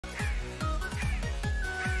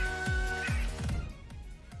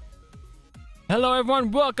Hello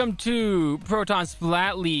everyone, welcome to Proton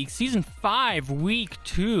Splat League Season 5, Week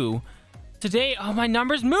 2. Today, oh, my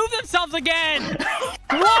numbers move themselves again!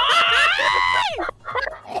 Why?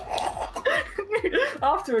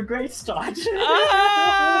 Off to a great start.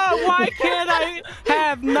 Why can't I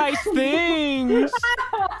have nice things?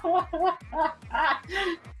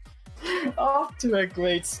 Off to a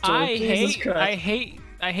great start. I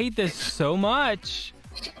hate this so much.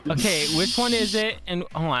 Okay, which one is it? And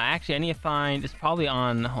hold on, actually I need to find, it's probably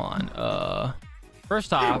on, hold on,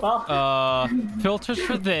 first off, filters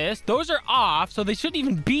for this, those are off, so they shouldn't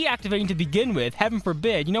even be activating to begin with. Heaven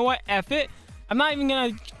forbid. You know what, F it, I'm not even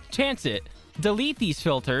gonna chance it. Delete these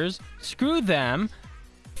filters, screw them,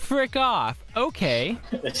 frick off. Okay,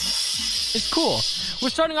 it's cool. We're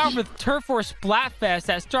starting off with Turf War Splatfest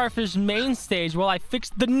at Starfish main stage while I fix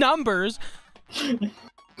the numbers.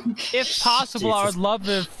 If possible, I would love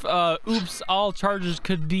if oops, all chargers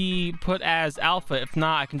could be put as alpha. If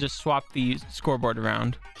not, I can just swap the scoreboard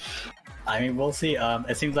around. I mean, we'll see.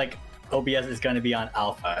 It seems like OBS is going to be on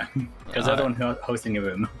alpha because they're the one hosting the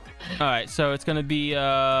room. All right, so it's going to be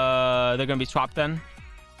they're going to be swapped then.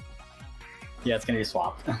 Yeah, it's going to be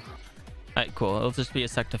swapped. All right, cool. It'll just be a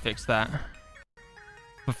sec to fix that.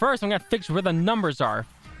 But first, I'm going to fix where the numbers are.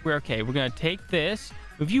 We're okay. We're going to take this,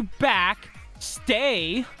 move you back.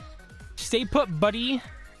 Stay put, buddy.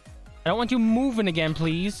 I don't want you moving again,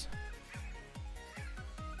 please.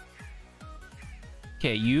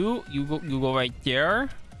 Okay, you go right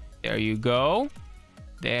there. There you go.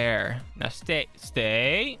 There. Now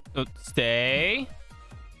stay.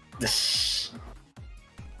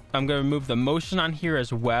 I'm gonna remove the motion on here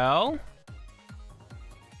as well.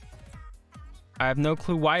 I have no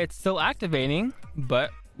clue why it's still activating,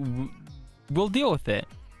 but we'll deal with it.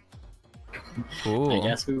 Cool. I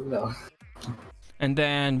guess we will. And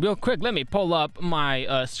then real quick, let me pull up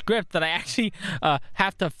my script that I actually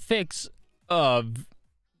have to fix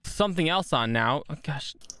something else on now. Oh,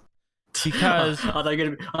 gosh. Because I thought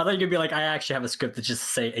you're gonna be like, I actually have a script to just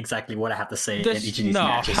say exactly what I have to say in each of these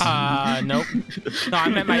matches. Nope. No, I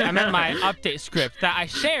meant my update script that I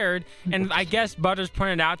shared, and I guess Butters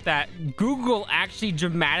pointed out that Google actually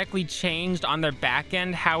dramatically changed on their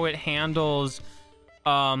backend how it handles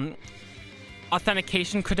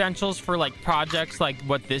authentication credentials for like projects like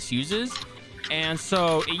what this uses. And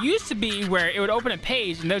so it used to be where it would open a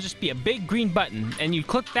page and there'd just be a big green button and you'd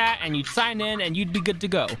click that and you'd sign in and you'd be good to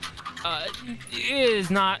go. It is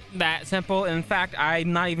not that simple. In fact,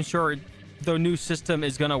 I'm not even sure the new system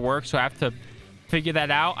is gonna work, so I have to figure that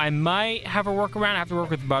out. I might have a workaround. I have to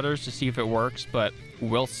work with Butters to see if it works, but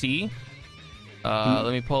we'll see.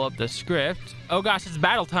 Let me pull up the script. Oh gosh, it's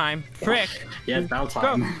battle time. Frick. Yeah, it's battle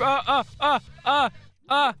time. Go.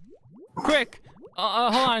 Frick.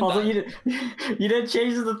 Hold on. Also, you didn't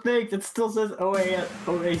change the things. It still says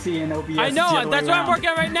OAC and OBS. I know. That's what I'm working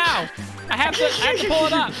on right now. I have to pull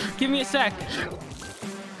it up. Give me a sec.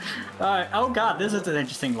 Alright. Oh god, this is an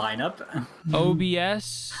interesting lineup.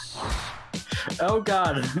 OBS. Oh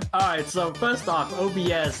god. Alright, so first off,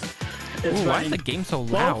 OBS. Why is the game so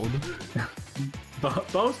loud?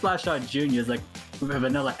 Both Flashshot Juniors, like the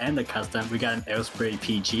vanilla and the custom, we got an Aerospray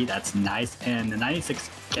PG, that's nice, and the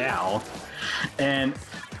 96 Gal. And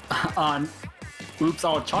on Oops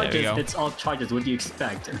All Charges, it's all charges. What do you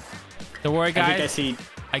expect? Don't worry, guys.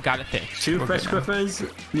 I got it fixed. Two fresh Squiffers,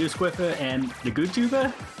 new Squiffer, and the Good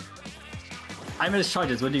Tuber. I missed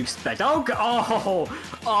charges. What do you expect? Oh,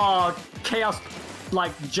 Chaos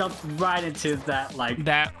like jumped right into that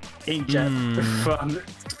inkjet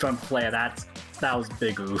from Flare. That was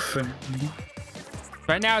big oof.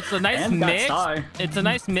 Right now it's a nice mix. It's a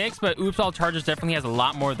nice mix, but Oops All Charges definitely has a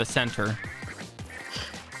lot more of the center.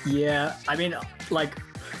 Yeah, I mean, like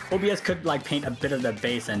OBS could like paint a bit of the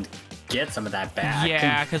base and get some of that back.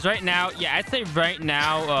 Yeah, because right now, I'd say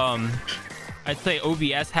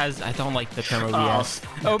OBS has, I don't like the term OBS.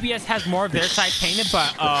 OBS has more of their side painted,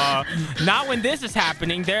 but not when this is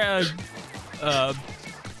happening. They're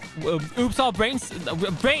Oops All Brain.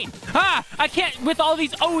 I can't with all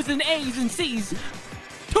these O's and A's and C's.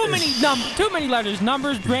 Too many letters,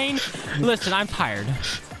 numbers, brain. Listen, I'm tired.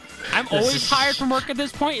 I'm always tired from work at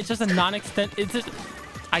this point. It's just a non-extent. It's just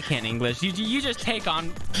I can't English. You just take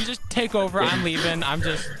over. I'm leaving. I'm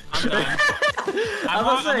done. I'm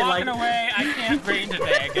walking away. I can't brain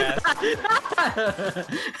today, I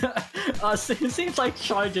guess. It seems like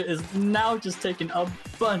Charger is now just taking a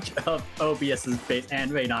bunch of OBS's base,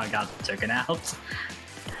 and Radon got taken out.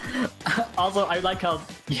 Also, I like how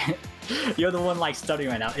you're the one like studying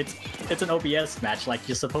right now. It's an OBS match. Like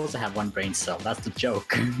you're supposed to have one brain cell. That's the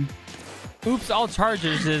joke. Oops All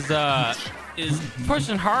Charges is is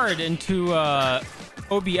pushing hard into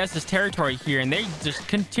OBS's territory here, and they just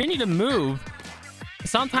continue to move.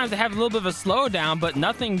 Sometimes they have a little bit of a slowdown, but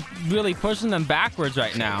nothing really pushing them backwards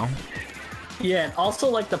right now. Yeah, and also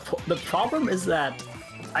like the problem is that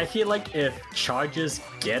I feel like if charges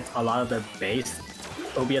get a lot of the base,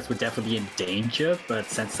 OBS would definitely be in danger. But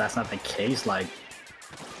since that's not the case, like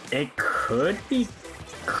it could be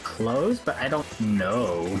close, but I don't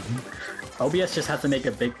know. OBS just has to make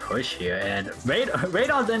a big push here, and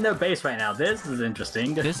Radon's in their base right now. This is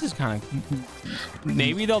interesting. This is kind of...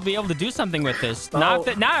 Maybe they'll be able to do something with this. Not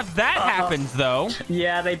if that happens, though.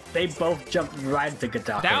 Yeah, they both jumped right into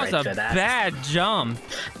Gadaka. That was a bad jump.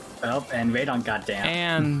 Oh, and Radon got down.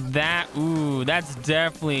 And that... Ooh, that's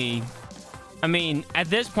definitely... I mean, at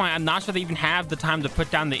this point, I'm not sure they even have the time to put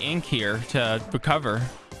down the ink here to recover.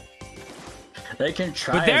 They can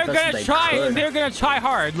try, but they're gonna try, and they're gonna try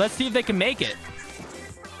hard. Let's see if they can make it.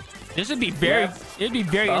 This would be very, it'd be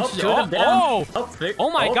very interesting. Oh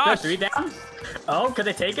my gosh! 3 down. Oh, could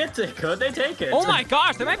they take it? Could they take it? Oh my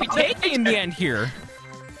gosh, they might be taking in the end here.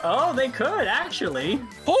 Oh, they could actually.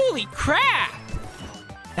 Holy crap!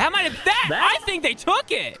 That might have I think they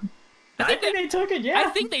took it. I think they took it. Yeah. I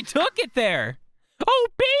think they took it there. Oh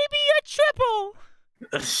baby, a triple.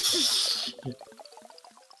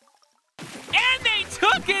 And they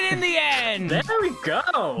took it in the end! There we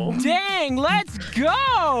go! Dang, let's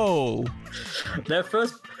go! Their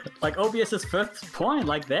first, like OBS's first point,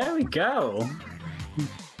 like there we go.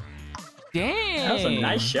 Dang! That was a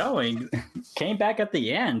nice showing. Came back at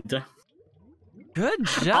the end. Good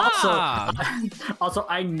job! Also,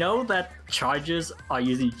 I know that charges are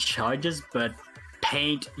using charges, but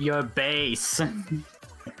paint your base.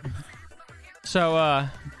 So,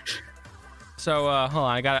 hold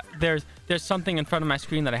on, there's something in front of my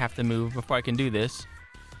screen that I have to move before I can do this.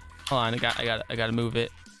 Hold on, I gotta move it.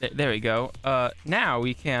 There we go. Now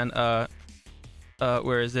we can,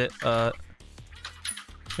 where is it?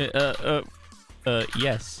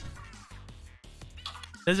 Yes.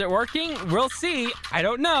 Is it working? We'll see. I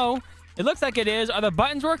don't know. It looks like it is. Are the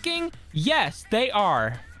buttons working? Yes, they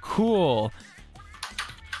are. Cool.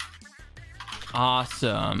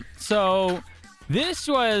 Awesome. So, this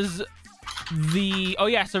was... so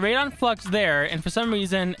Radon Flux there, and for some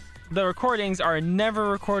reason the recordings are never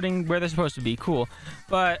recording where they're supposed to be. Cool.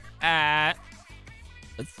 But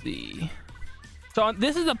let's see. So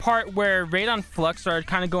this is the part where Radon Flux started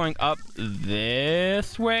kind of going up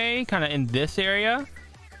this way, kind of in this area,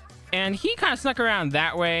 and he kind of snuck around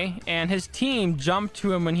that way, and his team jumped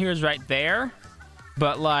to him when he was right there,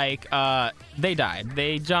 but like they died.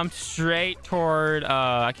 They jumped straight toward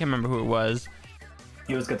I can't remember who it was.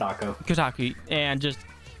 It was Kotaku, and just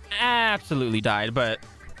absolutely died, but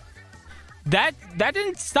that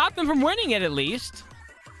didn't stop them from winning it, at least.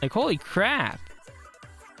 Like, holy crap.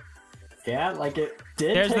 Yeah, like it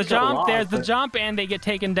did. There's the jump, there's the jump, and they get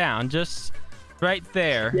taken down just right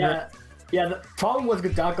there. Yeah, the problem was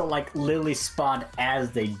Gadaka like literally spawned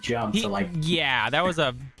as they jumped, so like... Yeah, that was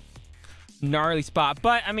a gnarly spot,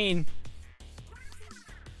 but I mean,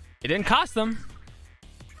 it didn't cost them.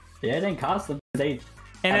 Yeah, it didn't cost them. This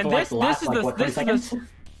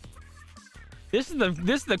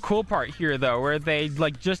is the cool part here, though, where they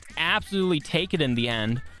like just absolutely take it in the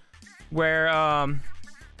end. Where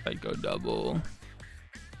I'd go double.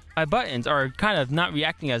 My buttons are kind of not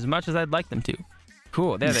reacting as much as I'd like them to.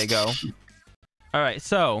 Cool, there they go. All right,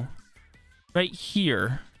 so right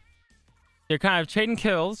here, they're kind of trading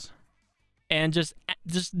kills, and just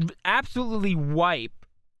absolutely wipe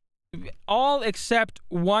all except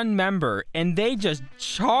one member, and they just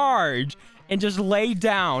charge and just lay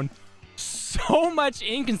down so much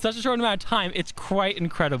ink in such a short amount of time. It's quite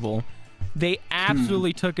incredible. They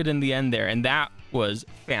absolutely took it in the end there, and that was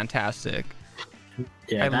fantastic.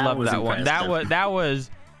 Yeah, I love that one.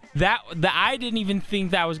 I didn't even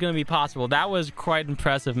think that was going to be possible. That was quite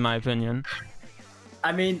impressive in my opinion.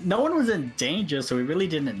 I mean, no one was in danger, so we really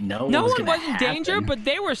didn't know no what was one was in danger, but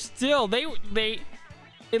they were still they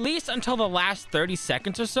at least until the last 30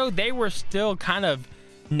 seconds or so, they were still kind of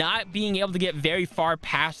not being able to get very far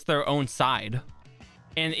past their own side.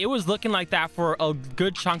 And it was looking like that for a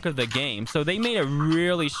good chunk of the game. So they made a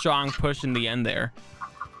really strong push in the end there.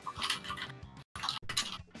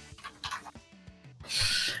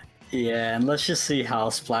 Yeah, and let's just see how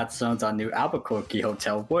Splat Zones on New Albuquerque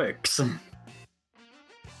Hotel works.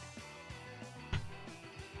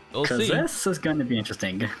 Because this is going to be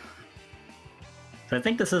interesting. So I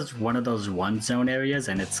think this is one of those one zone areas,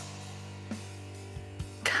 and it's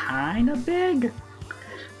kind of big.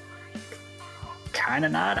 Kind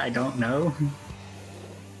of not, I don't know.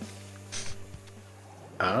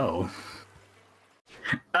 Oh.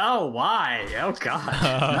 Oh, why? Oh God.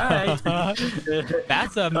 All right.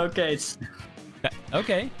 That's a okay.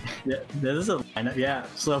 okay. Yeah, this is a lineup. Yeah.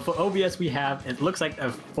 So for OBS, we have it looks like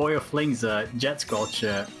a Foil Flings Jet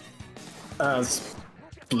Sculpture,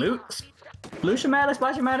 Splushamatic,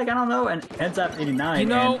 Splashamatic, I don't know, and ends up 89. You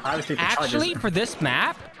know, and obviously the actually, charges... for this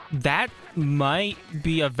map, that might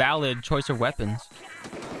be a valid choice of weapons.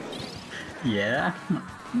 Yeah.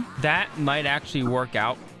 That might actually work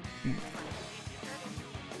out.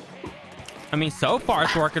 I mean, so far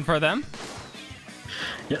it's working for them.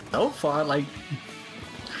 Yeah, so far, like,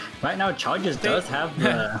 right now, Charges does have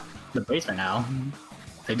the base right now.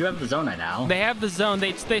 They do have the zone right now. They have the zone.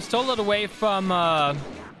 They stole it away from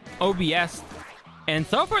OBS, and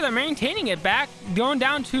so far they're maintaining it back, going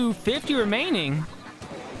down to 50 remaining.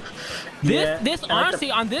 This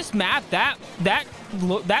honestly, on this map, that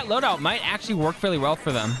loadout might actually work fairly well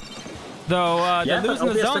for them. Though they're losing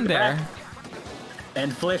the zone there.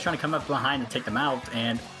 And Flair's trying to come up behind and take them out,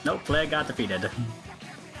 and nope, Flair got defeated.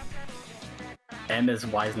 M is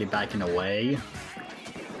wisely backing away.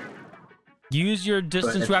 Use your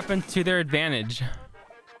distance weapons to their advantage.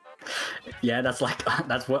 Yeah, that's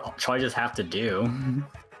what Charges have to do.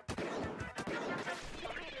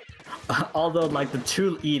 Although, like, the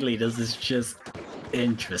two E leaders is just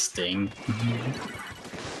interesting.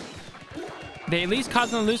 They at least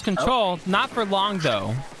cause them to lose control. Not for long,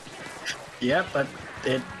 though. Yeah, but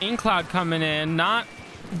it... InCloud coming in, not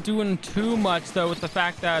doing too much, though, with the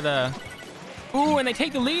fact that, ooh, and they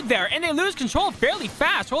take the lead there, and they lose control fairly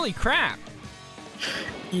fast. Holy crap.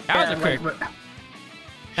 Yeah, that was a quick...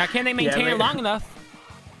 Now, can they maintain it long enough?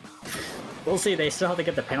 We'll see. They still have to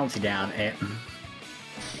get the penalty down. And...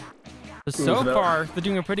 So far, they're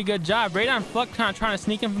doing a pretty good job. Radon Flux kind of trying to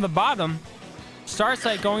sneak in from the bottom.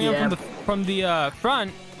 Starsight going in from the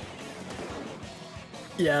front.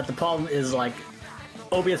 Yeah, the problem is, like,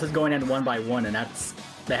 OBS is going in one by one, and that's...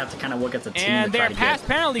 They have to kind of work as a team. And they're past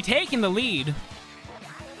penalty taking the lead.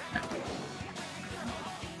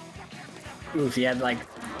 Oof, yeah, like,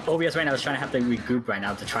 OBS right now is trying to have to regroup right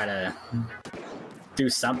now to try to do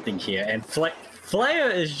something here. And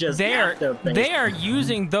Flair is just... They are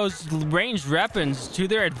using those ranged weapons to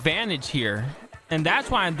their advantage here. And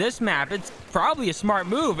that's why on this map, it's probably a smart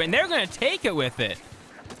move, and they're going to take it with it.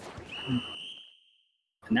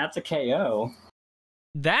 And that's a KO.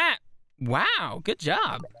 Wow, good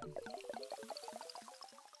job.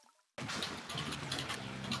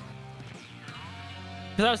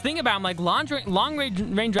 Because I was thinking about, like, long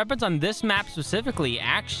range weapons on this map specifically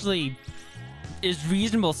actually is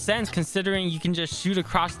reasonable sense, considering you can just shoot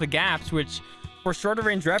across the gaps, which for shorter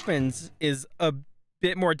range weapons is a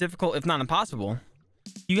bit more difficult, if not impossible.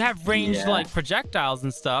 You have ranged like projectiles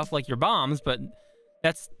and stuff, like your bombs, but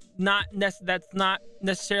that's not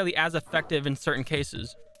necessarily as effective in certain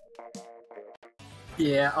cases.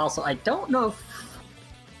 Yeah, also, I don't know if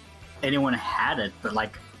anyone had it, but,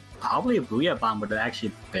 like, probably a Booyah Bomb would have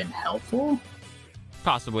actually been helpful.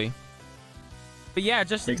 Possibly. But yeah,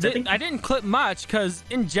 just I didn't clip much, because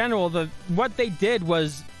in general, what they did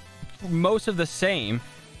was most of the same.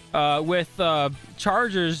 With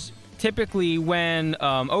Chargers, typically when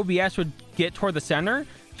OBS would get toward the center,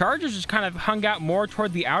 Chargers just kind of hung out more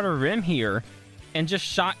toward the outer rim here and just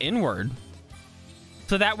shot inward.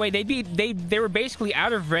 So that way they were basically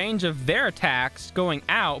out of range of their attacks going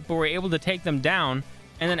out, but were able to take them down.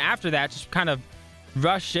 And then after that, just kind of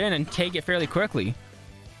rush in and take it fairly quickly.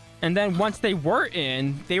 And then once they were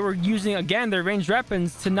in, they were using, again, their ranged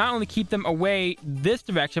weapons to not only keep them away this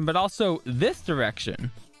direction, but also this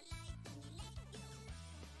direction.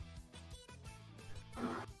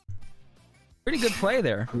 Pretty good play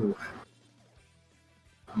there. Ooh.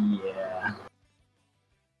 Yeah.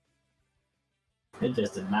 It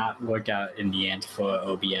just did not work out in the end for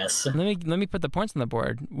OBS. Let me put the points on the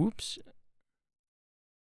board. Whoops.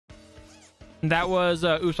 That was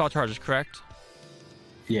oops all Chargers, correct?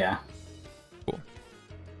 Yeah. Cool.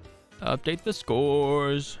 Update the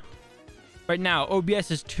scores. Right now,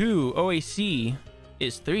 OBS is 2, OAC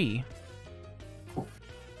is 3.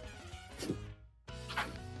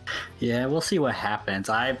 Yeah, we'll see what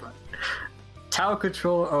happens. Tower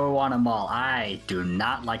Control or Wanna Mall. I do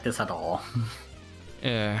not like this at all.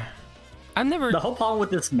 Yeah. I've never... The whole problem with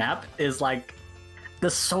this map is, like,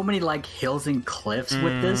 there's so many, like, hills and cliffs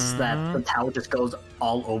with this that the tower just goes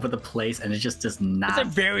all over the place, and it just does not... It's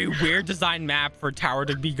a very weird design map for a tower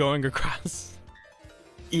to be going across.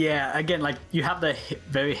 Yeah, again, like, you have the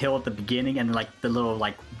very hill at the beginning and, like, the little,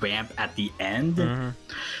 like, ramp at the end.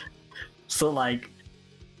 So, like,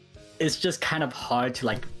 it's just kind of hard to,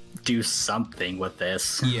 like, do something with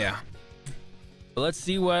this. Yeah. But let's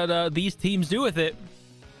see what these teams do with it.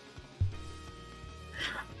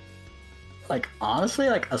 Like, honestly,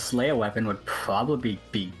 like, a Slayer weapon would probably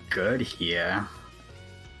be good here.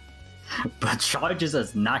 But charges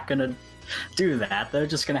is not gonna do that. They're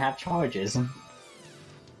just gonna have charges.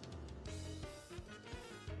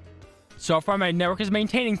 So far, my network is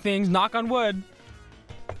maintaining things. Knock on wood.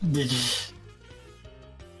 It's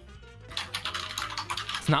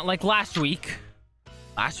not like last week.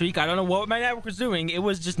 Last week, I don't know what my network was doing. It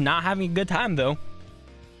was just not having a good time, though.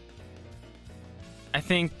 I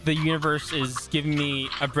think the universe is giving me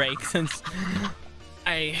a break since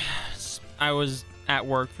I was at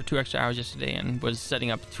work for 2 extra hours yesterday and was setting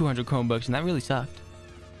up 200 Chromebooks, and that really sucked.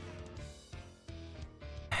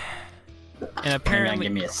 And apparently,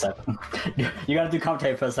 give me a second. You gotta do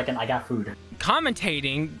commentating for a second. I got food.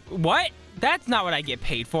 Commentating? What? That's not what I get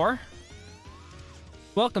paid for.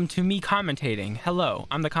 Welcome to me commentating. Hello,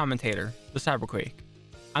 I'm the commentator, the Cyberquake.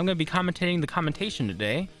 I'm gonna be commentating the commentation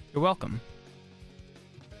today. You're welcome.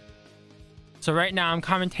 So right now I'm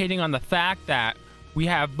commentating on the fact that we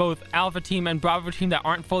have both Alpha Team and Bravo Team that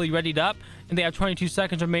aren't fully readied up, and they have 22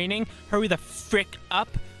 seconds remaining. Hurry the frick up.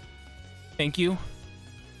 Thank you.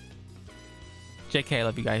 JK, I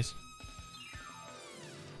love you guys.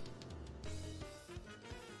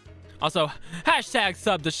 Also, hashtag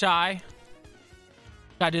sub to Shy.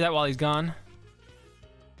 Gotta do that while he's gone.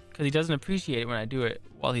 Because he doesn't appreciate it when I do it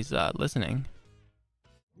while he's listening.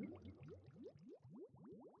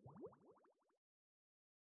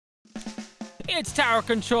 It's tower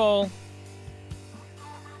control.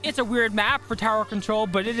 It's a weird map for tower control,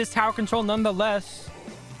 but it is tower control nonetheless.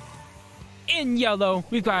 In yellow,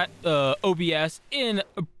 we've got OBS. In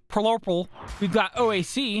purple, we've got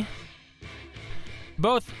OAC.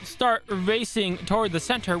 Both start racing toward the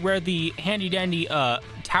center where the handy dandy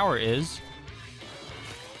tower is.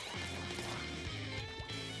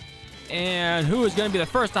 And who is going to be the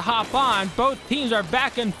first to hop on? Both teams are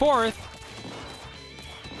back and forth.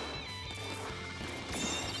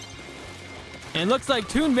 And it looks like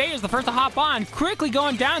Toon Bay is the first to hop on. Quickly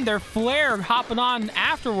going down there. Flare hopping on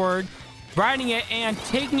afterward. Riding it and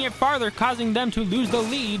taking it farther, causing them to lose the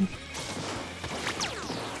lead.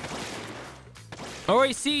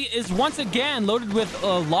 OAC is once again loaded with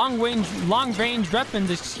long-range weapons.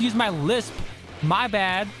 Excuse my lisp. My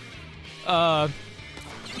bad.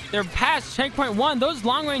 They're past checkpoint 1. Those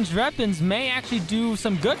long-range weapons may actually do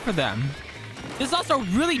some good for them. This is also a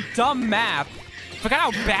really dumb map. I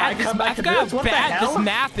forgot how bad this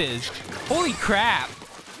map is. Holy crap.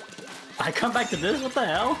 I come back to this? What the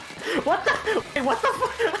hell? What the? Wait, what the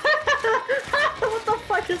fuck? What the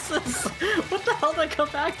fuck is this? What the hell did I come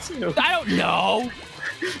back to? I don't know.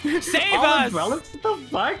 Save all us. Umbrellas? What the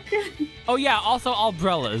fuck? Oh yeah, also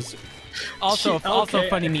umbrellas. Also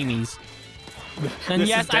funny memes. And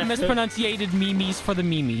yes, I mispronunciated memes for the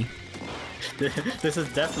meme. This is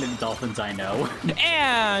definitely the dolphins I know.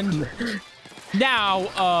 And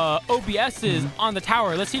now OBS is on the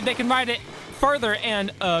tower. Let's see if they can ride it further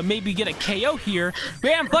and maybe get a KO here.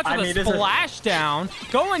 Ram Flux with a splashdown.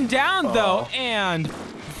 Going down though, and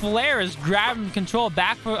Flare is grabbing control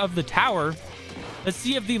back of the tower. Let's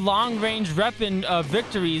see if the long-range weapon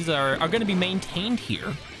victories are going to be maintained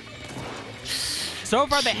here. So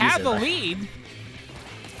far, they have the lead.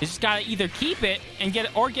 They just got to either keep it and get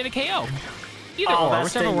a KO. Either or,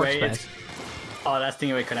 whichever works best. Oh, that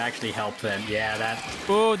Stingray could actually help them. Yeah, that.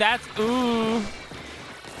 Ooh, that's ooh.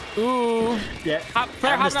 Yeah.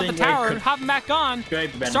 Flare hopping off the tower, hopping back on.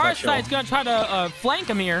 Starsight's gonna try to flank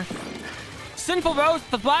him here. Sinful Rose,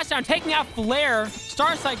 the splashdown, taking out Flare.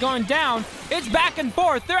 Starsight going down. It's back and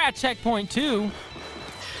forth. They're at checkpoint 2.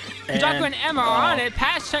 Jaco and Emma are on it,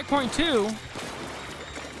 past checkpoint 2.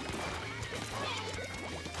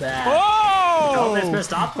 Oh! It's been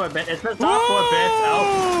stopped for a bit. It's been stopped for a bit.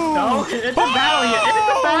 Oh, no. It's a battle here. It's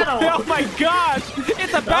a battle. Oh my gosh.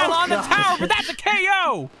 It's a battle on the tower, but that's a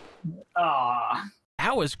KO. Aw.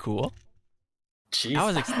 That was cool. Jeez.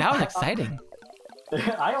 That was exciting.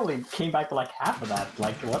 I only came back to like half of that.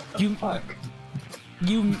 Like, what the fuck?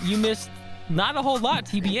 You missed not a whole lot,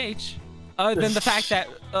 TBH. Other than the fact that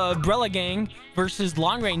Umbrella Gang versus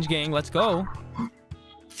Long Range Gang, let's go.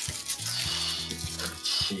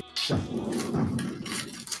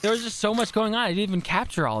 There was just so much going on. I didn't even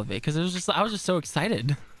capture all of it because I was just so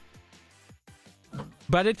excited.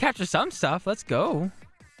 But I did capture some stuff. Let's go.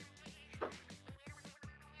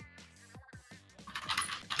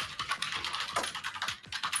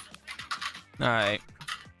 All right.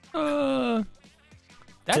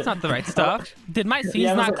 That's not the right stuff. Did my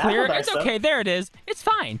scenes not clear? It's okay. There it is. It's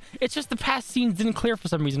fine. It's just the past scenes didn't clear for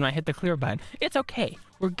some reason when I hit the clear button. It's okay.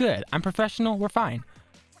 We're good. I'm professional. We're fine.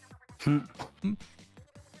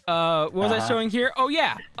 What was I showing here? Oh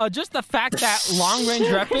yeah, just the fact that long range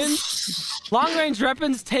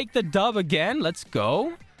weapons take the dub again. Let's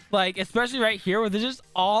go. Like, especially right here where they're just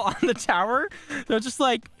all on the tower. They're just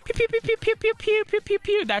like pew pew pew pew pew pew pew pew pew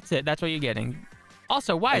pew. That's it. That's what you're getting.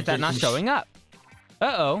 Also, why is that not showing up?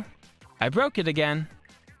 Uh-oh, I broke it again.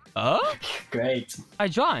 Oh, great. My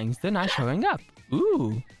drawings, they're not showing up.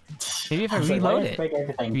 Ooh, maybe if I reload it.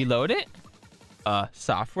 Reload it.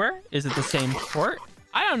 Software. Is it the same port?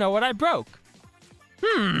 I don't know what I broke.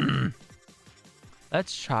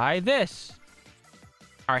 Let's try this.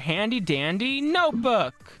 Our handy dandy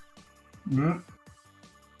notebook.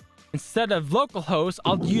 Instead of localhost,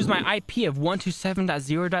 I'll use my IP of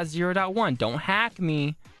 127.0.0.1. Don't hack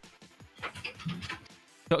me.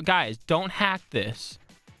 So, guys, don't hack this.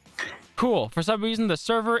 Cool. For some reason, the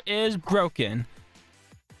server is broken.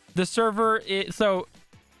 The server is... So,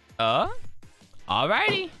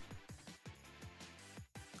 alrighty.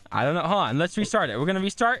 I don't know. Hold on. Let's restart it. We're going to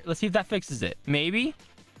restart. Let's see if that fixes it. Maybe.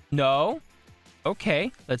 No.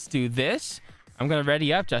 Okay. Let's do this. I'm going to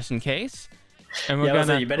ready up just in case. And we're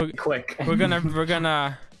gonna... you better be quick. We're gonna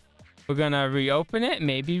reopen it.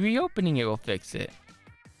 Maybe reopening it will fix it.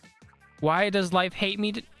 Why does life hate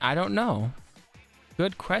me? I don't know.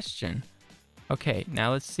 Good question. Okay.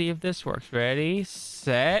 Now let's see if this works. Ready,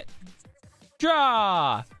 set,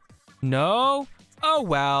 draw. No. Oh,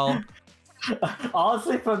 well.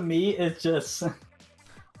 Honestly, for me, it's just...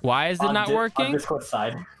 Why is it not working? On Discord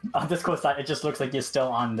side, it just looks like you're still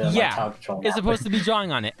on the tower control map. It's supposed to be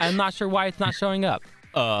drawing on it. I'm not sure why it's not showing up.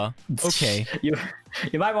 Okay. You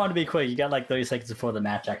might want to be quick. You got like 30 seconds before the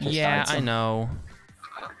match actually starts. Yeah, I know.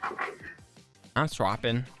 I'm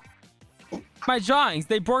swapping. My drawings,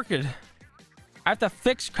 they broke it. I have to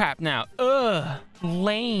fix crap now. Ugh,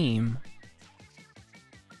 lame.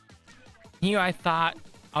 Here I thought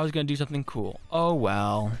I was gonna do something cool. Oh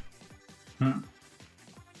well.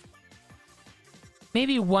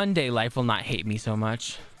 Maybe one day life will not hate me so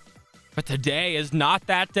much. But today is not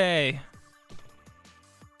that day.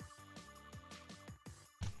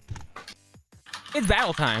 It's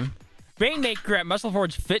battle time. Rainmaker at Muscle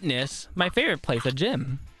Forge Fitness. My favorite place, a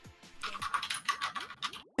gym.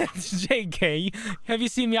 JK, have you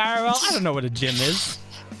seen me IRL? I don't know what a gym is.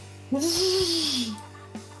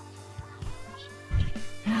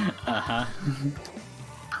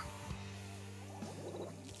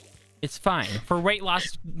 It's fine. For weight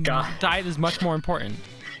loss, diet is much more important.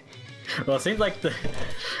 Well, it seems like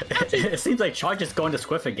it seems like Charge is going to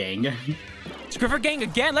Squiffer Gang. Squiffer Gang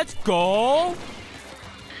again. Let's go.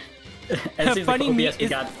 Funny like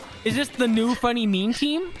is this the new funny meme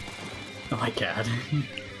team? Oh my god.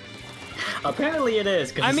 Apparently it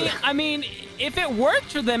is. I mean, if it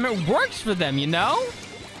works for them, it works for them. You know.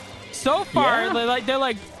 So far, yeah. they're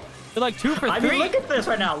like 2 for 3. I mean, look at this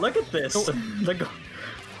right now. Look at this. They're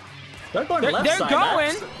going left side. They're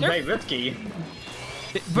going. Very risky.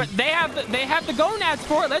 But they have the gonads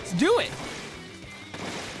for it. Let's do it.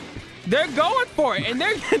 They're going for it, and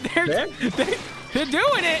they're doing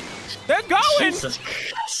it. They're going. Jesus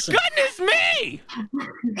Christ. Goodness me!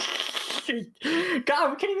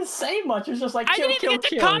 God, we can't even say much. It's just like kill, I didn't even get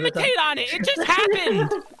to commentate on it. It just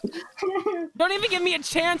happened. Don't even give me a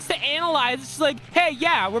chance to analyze. It's like, hey,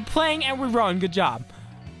 yeah, we're playing and we're rowing. Good job.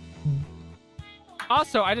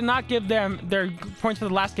 Also, I did not give them their points for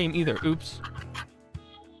the last game either. Oops.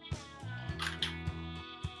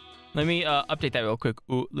 Let me update that real quick.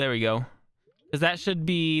 Ooh, there we go. Because that should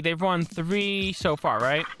be... They've won 3 so far,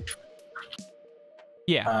 right?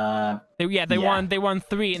 Yeah. They won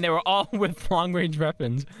 3, and they were all with long-range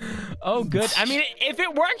weapons. Oh, good. I mean, if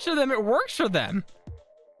it works for them, it works for them.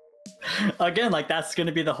 Again, like, that's going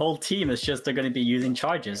to be the whole team. It's just they're going to be using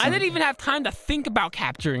charges. I didn't even have time to think about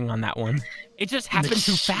capturing on that one. It just happened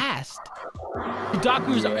too fast.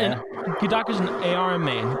 Kudaku's an AR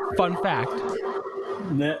main. Fun fact.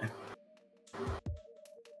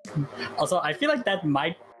 Also, I feel like that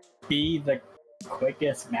might be the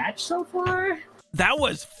quickest match so far. That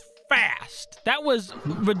was fast. That was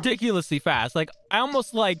ridiculously fast. Like, I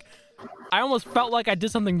almost felt like I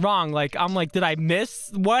did something wrong. Like, I'm like, did I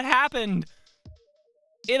miss? What happened?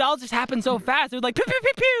 It all just happened so fast. It was like pew pew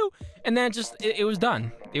pew pew, and then it was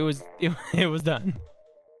done. It was done.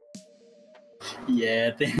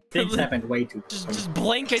 Yeah, things happened way too quick. Just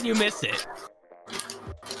blink and you miss it.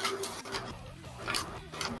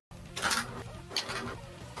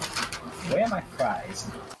 Where are my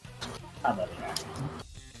fries? How about that?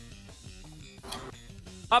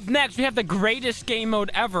 Up next, we have the greatest game mode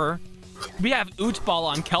ever. We have Ooch Ball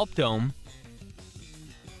on Kelp Dome.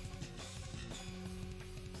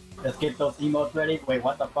 Let's get those emotes ready. Wait,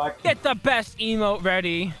 what the fuck? Get the best emote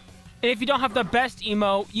ready. And if you don't have the best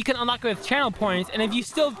emote, you can unlock it with channel points. And if you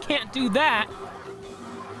still can't do that,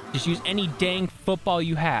 just use any dang football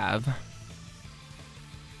you have.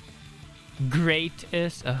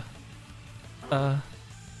 Greatest. Ban.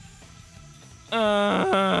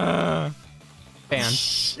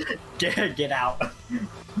 Get out.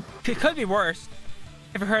 It could be worse.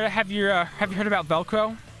 Have you heard about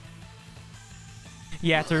Velcro?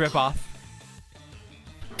 Yeah, it's a ripoff.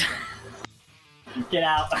 Get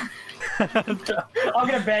out. I'm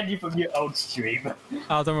gonna ban you from your own stream.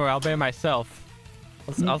 Oh, don't worry, I'll ban myself.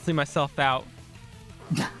 I'll see myself out.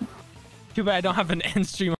 Too bad I don't have an end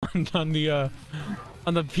stream on the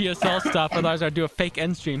PSL stuff. Otherwise, I'd do a fake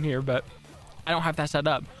end stream here, but I don't have that set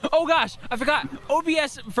up. Oh gosh, I forgot.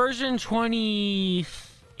 OBS version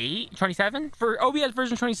 28, 27 for OBS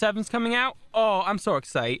version 27 is coming out. Oh, I'm so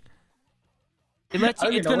excited. It lets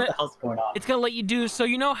you, it's gonna let you do, so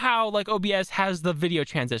you know how like OBS has the video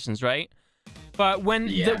transitions, right? But when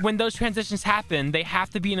when those transitions happen, they have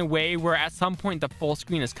to be in a way where at some point the full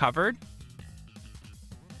screen is covered.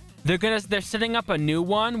 They're setting up a new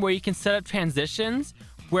one where you can set up transitions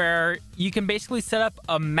where you can basically set up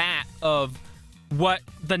a map of what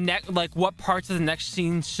what parts of the next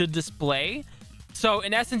scene should display. So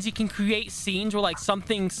in essence, you can create scenes where like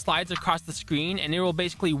something slides across the screen and it will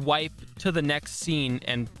basically wipe to the next scene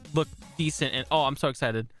and look decent. And oh, I'm so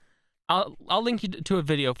excited. I'll link you to a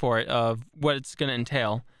video for it of what it's gonna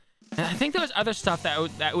entail. And I think there was other stuff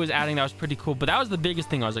that was adding that was pretty cool, but that was the biggest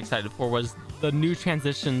thing I was excited for, was the new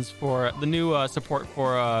transitions for the new support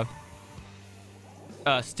for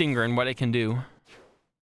Stinger and what it can do.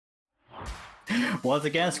 Once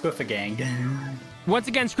again, Squiffer Gang. Once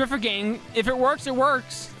again, Squiffer Gang. If it works, it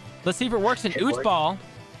works. Let's see if it works in Oots Ball.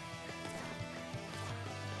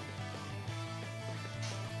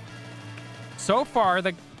 So far,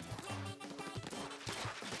 the...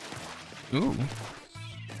 Ooh.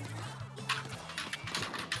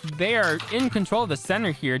 They are in control of the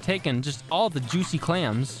center here, taking just all the juicy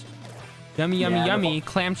clams. Yummy, yummy, yummy.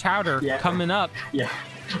 Clam chowder coming up. Yeah.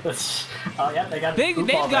 Oh, yeah, they've got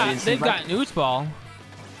an Oots Ball.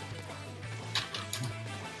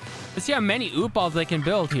 Let's see how many Oot Balls they can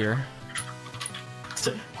build here.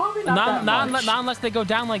 Probably not unless they go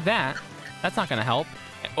down like that. That's not gonna help.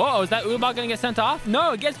 Oh, is that Oot Ball gonna get sent off?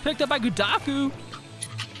 No, it gets picked up by Gudaku.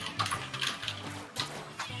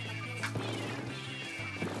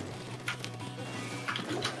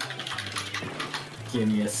 Give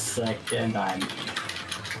me a second. I'm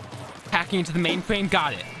hacking into the mainframe.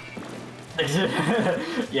 Got it.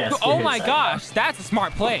 Yes. Oh my gosh, that's a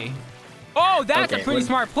smart play. Oh, that's a pretty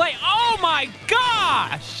smart play. Oh my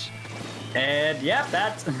gosh! And yep,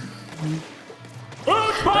 that's...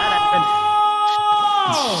 Oh,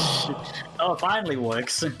 it finally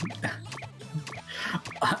works.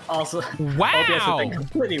 Also, wow! OBS has been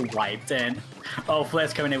completely wiped, and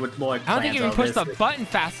Flair's coming in with more. I don't think you even pushed the button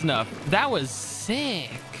fast enough. That was sick.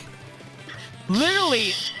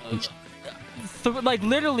 Literally,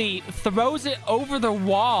 literally throws it over the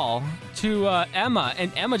wall to Emma,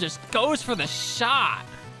 and Emma just goes for the shot.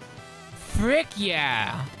 Frick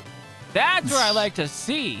yeah. That's what I like to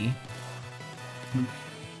see.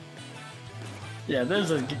 Yeah,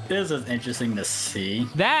 this is interesting to see.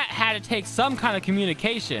 That had to take some kind of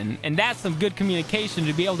communication, and that's some good communication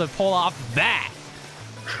to be able to pull off that.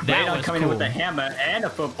 That was coming in with a hammer and a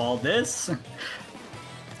football. This.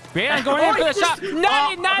 Radon going in for the shot.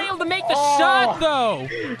 Not able to make the shot though.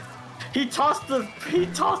 He tossed the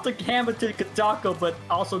hammer to Kadako, but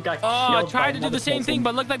also got killed. Oh, tried to do the same thing,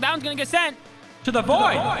 but looked like that one's gonna get sent to the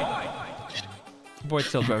void. The void's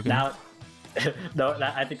still broken. Now, no,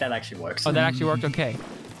 I think that actually works. Oh, that actually worked. Okay.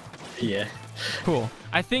 Yeah. Cool.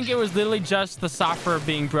 I think it was literally just the software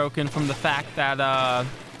being broken from the fact that that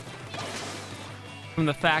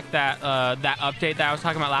update that I was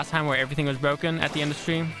talking about last time, where everything was broken at the end of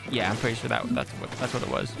stream. Yeah, I'm pretty sure that's what it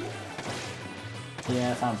was.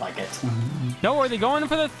 Yeah, sounds like it. Don't worry, they're going in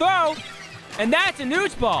for the throw, and that's a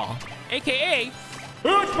Oots Ball, aka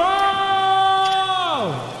Oots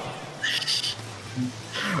Ball.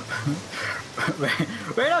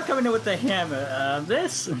 We're not coming in with the hammer.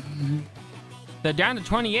 They're down to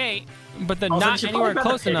 28, but they're not anywhere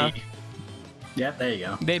close enough. Yeah, there you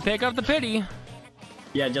go. They pick up the pity.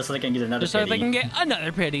 Yeah, just so they can get another Just so they can get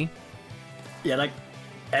another pity. Yeah, like...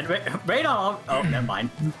 And Radon... Oh, never mind.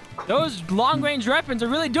 Those long-range weapons are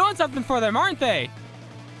really doing something for them, aren't they?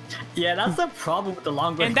 Yeah, that's the problem with the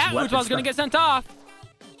long-range and that weapons. Oots Ball's gonna get sent off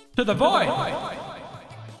to the void.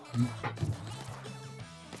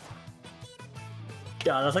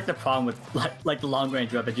 God, that's like the problem with like the long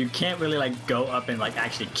range weapons. You can't really like go up and like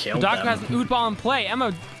actually kill Doctor them. has an oot ball in play.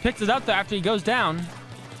 Emma picks it up there after he goes down.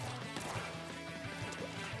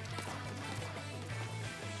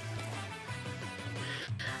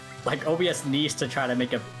 Like OBS needs to try to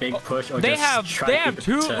make a big push, or they just try have to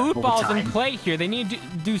two keep it to oot balls in overtime. play here. They need to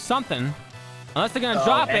do something, unless they're gonna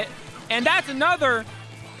drop it. And that's another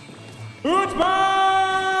oot ball.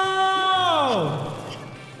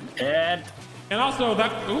 And also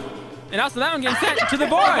that one getting sent to the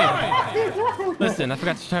void. Listen, I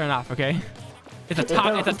forgot to turn it off. Okay, it's a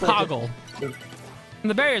toggle. And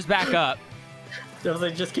the barrier's back up.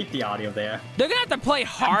 just keep the audio there. They're gonna have to play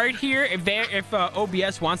hard here if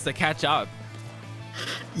OBS wants to catch up.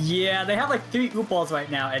 Yeah, they have like 3 oot balls right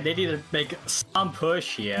now, and they need to make some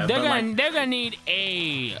push here. They're gonna need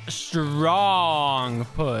a strong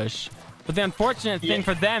push. But the unfortunate thing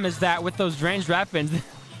for them is that with those ranged weapons,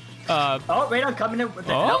 oh, Radar coming in with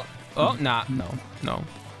the help. No.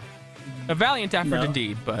 A valiant effort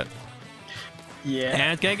indeed, but yeah,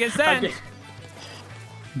 and it's gonna get sent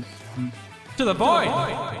to the void.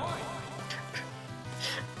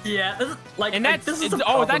 Yeah, this is like, and that's this is is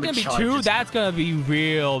that gonna be 2? That's gonna be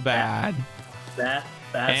real bad.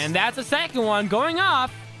 And that's a second one going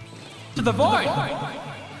off to the void.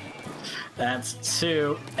 That's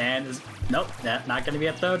 2, and nope, that's not gonna be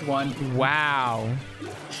a 3rd one. Wow.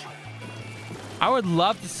 I would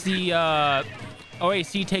love to see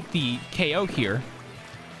OAC take the KO here.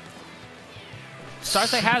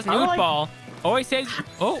 Starsite has an oot ball.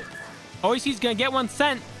 OAC's gonna get one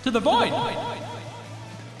sent to the void.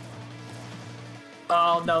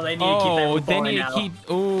 Oh no, they need to keep that oot ball right now.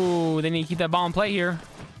 They need to keep that ball in play here.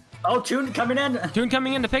 Oh, Toon coming in. Toon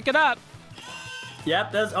coming in to pick it up.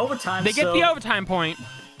 Yep, there's overtime. They get the overtime point.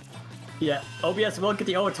 Yeah, OBS will get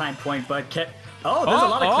the overtime point, but there's a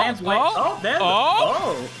lot of clans waiting.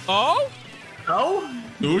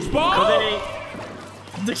 Oot ball.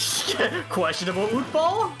 Questionable oot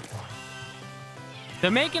ball. They're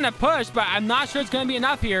making a push, but I'm not sure it's gonna be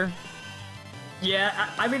enough here. Yeah,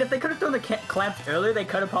 I mean, if they could have done the clamps earlier, they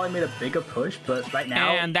could have probably made a bigger push, but right now...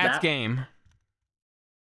 And that's game.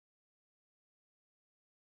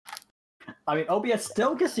 I mean, OBS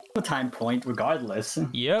still gets the overtime point regardless.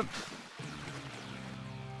 Yep.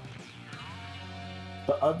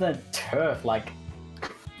 But other than Turf, like,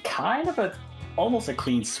 kind of almost a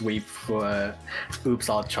clean sweep for Oops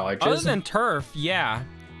All Chargers. Other than Turf, yeah.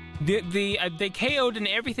 They KO'd in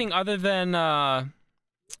everything other than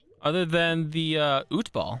the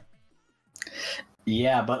oot ball.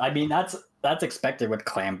 Yeah, but I mean that's expected with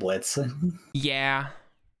Clan Blitz. Yeah.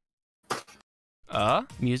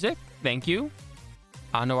 Music. Thank you.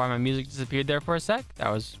 I don't know why my music disappeared there for a sec.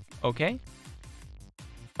 That was okay.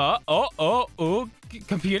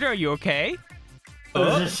 Computer, are you okay?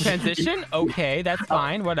 Transition. Okay, that's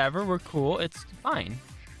fine. Whatever. We're cool. It's fine.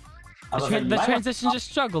 The transition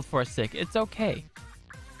just struggled for a sec. It's okay.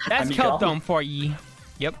 That's Kelpdome for ye.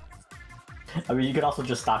 Yep. I mean, you could also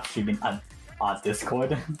just stop streaming on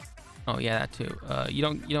Discord. Oh yeah, that too. You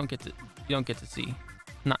don't get to see.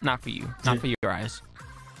 Not for you. Not for your eyes.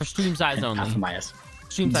 For stream size only. Not for my eyes.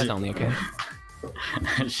 Stream size only. Okay.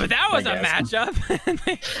 But that was a matchup.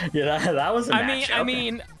 Yeah, that was a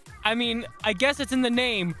matchup. I mean, I guess it's in the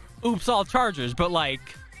name. Oops, all Chargers. But like,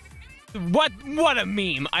 what a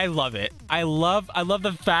meme. I love it. I love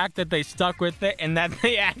the fact that they stuck with it and that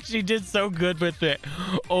they actually did so good with it.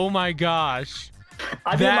 Oh my gosh.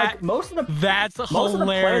 I mean, like, most of the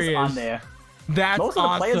players on there. That's most of the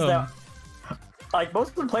awesome. Players there, like, most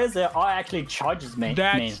of the players there are actually Chargers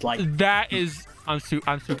mains. Like, that is. I'm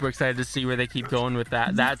super excited to see where they keep going with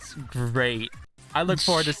that. That's great. I look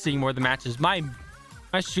forward to seeing more of the matches. My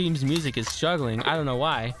stream's music is struggling. I don't know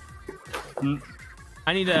why.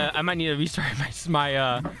 I might need to restart my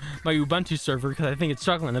Ubuntu server because I think it's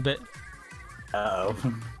struggling a bit.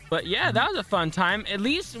 But yeah, that was a fun time. At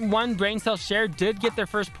least one Braincell share did get their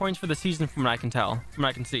first points for the season, from what I can tell, from what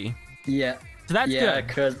I can see. Yeah. So that's good. Yeah,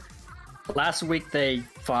 because last week they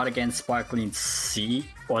fought against Sparkling Sea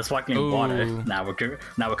or Sparkling Water. Now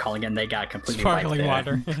we're calling it. And they got completely Sparkling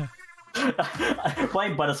Water.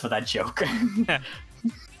 Blame Butters for that joke.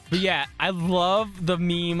 But yeah, I love the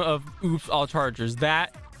meme of Oops All Chargers.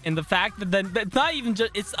 That and the fact that that's not even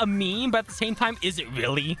just it's a meme, but at the same time, is it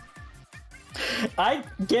really?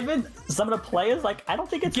 Given some of the players, like, I don't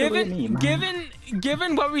think it's really a meme.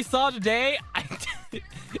 Given what we saw today,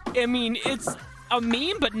 I mean, it's a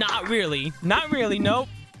meme, but not really. Not really. Nope.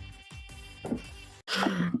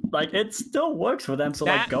 Like, it still works for them, so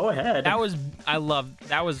like, go ahead. That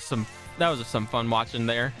was some fun watching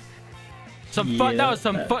there. Some fun. That was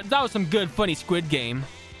some fun. That was some good, funny Squid Game.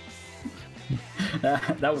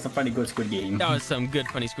 That was a funny good Squid Game. That was some good,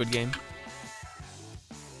 funny Squid Game.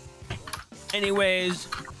 Anyways,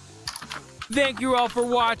 thank you all for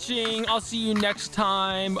watching. I'll see you next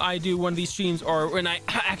time I do one of these streams, or when I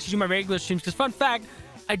actually do my regular streams. Because fun fact,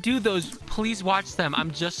 I do those. Please watch them.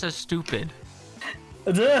 I'm just as stupid.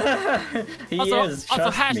 He also, is. Also,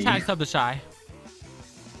 Trust hashtag me. sub the shy.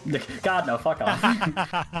 God no, fuck off.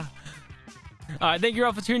 Thank you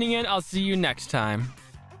all for tuning in. I'll see you next time.